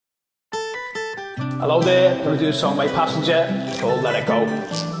Hello there, gonna do a song by Passenger called Let It Go.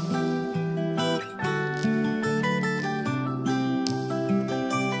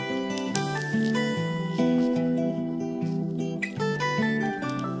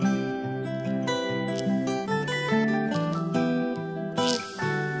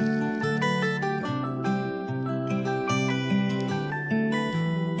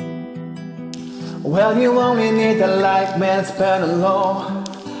 Well, you only need the light when it's burning low.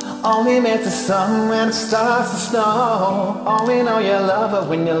 Only miss the sun when it starts to snow. Only know you love her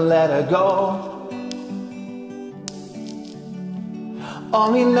when you let her go.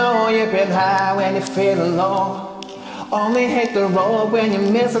 Only know you've been high when you're feeling low. Only hate the road when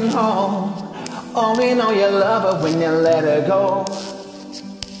you're missing home. Only know you love her when you let her go.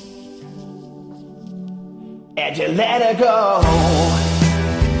 And you let her go.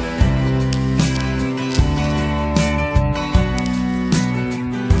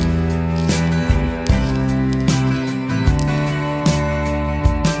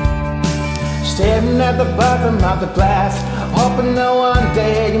 Staring at the bottom of the glass, hoping that one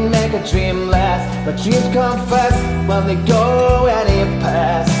day you make a dream last. But dreams come fast when they go and you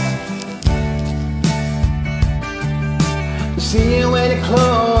pass. You see it when you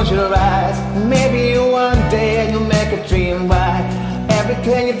close your eyes. Maybe one day you'll make a dream right.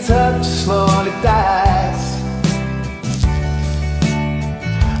 Everything you touch slowly dies.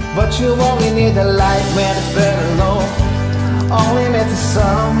 But you only need the light when it's burning low. Only miss the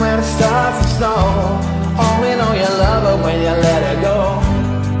sun when it starts to snow. Only know you love her when you let her go.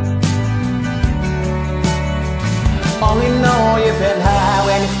 Only know you've been high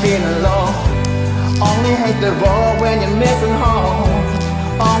when you're feeling low. Only hate the road when you're missing home.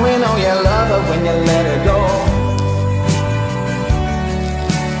 Only know you love her when you let her go.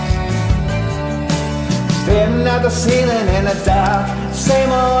 Staring at the ceiling in the dark,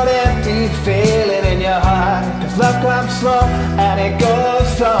 same old empty feeling in your heart. Cause love comes slow and it goes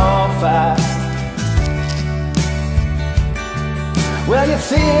so fast. Well, you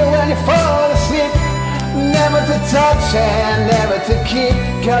see it when you fall asleep, never to touch and never to keep.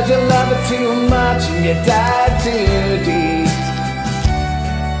 Cause you love it too much and you dive too deep.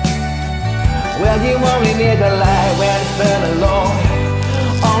 Well, you only need the light when it's burning low.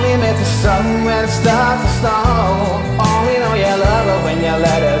 Only miss the sun when it starts to snow. Only know you love her when you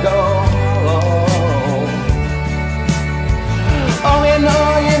let her go. Only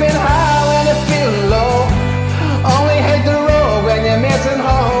know you've been high when you feel low. Only hate the road when you're missing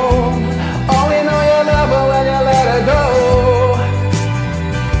home. Only know you love her when you let her go.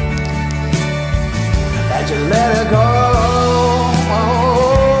 And you let her go.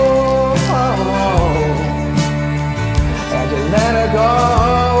 And you let her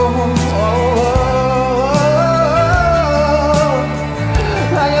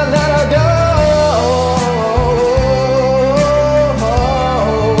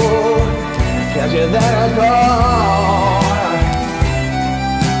go.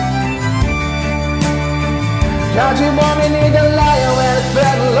 Cause you only need the light when it's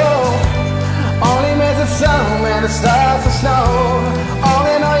burning low. Only miss the sun when it starts to snow.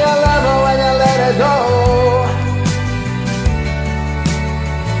 Only know you love her when you let her go.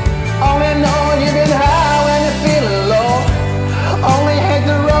 Only know you've been high when you're feeling low. Only hate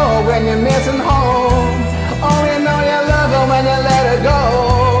the road when you're missing home. Only know you love her when you let her go.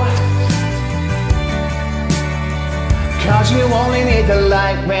 Cause you only need the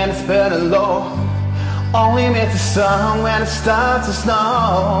light when it's burning low. Only miss the sun when it starts to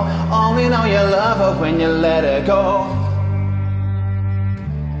snow. Only know you love her when you let her go.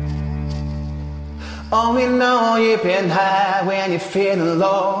 Only know you've been high when you're feeling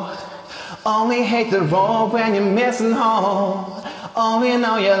low. Only hate the road when you're missing home. Only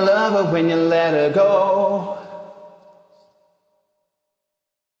know you love her when you let her go.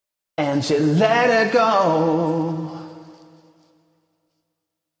 And you let her go.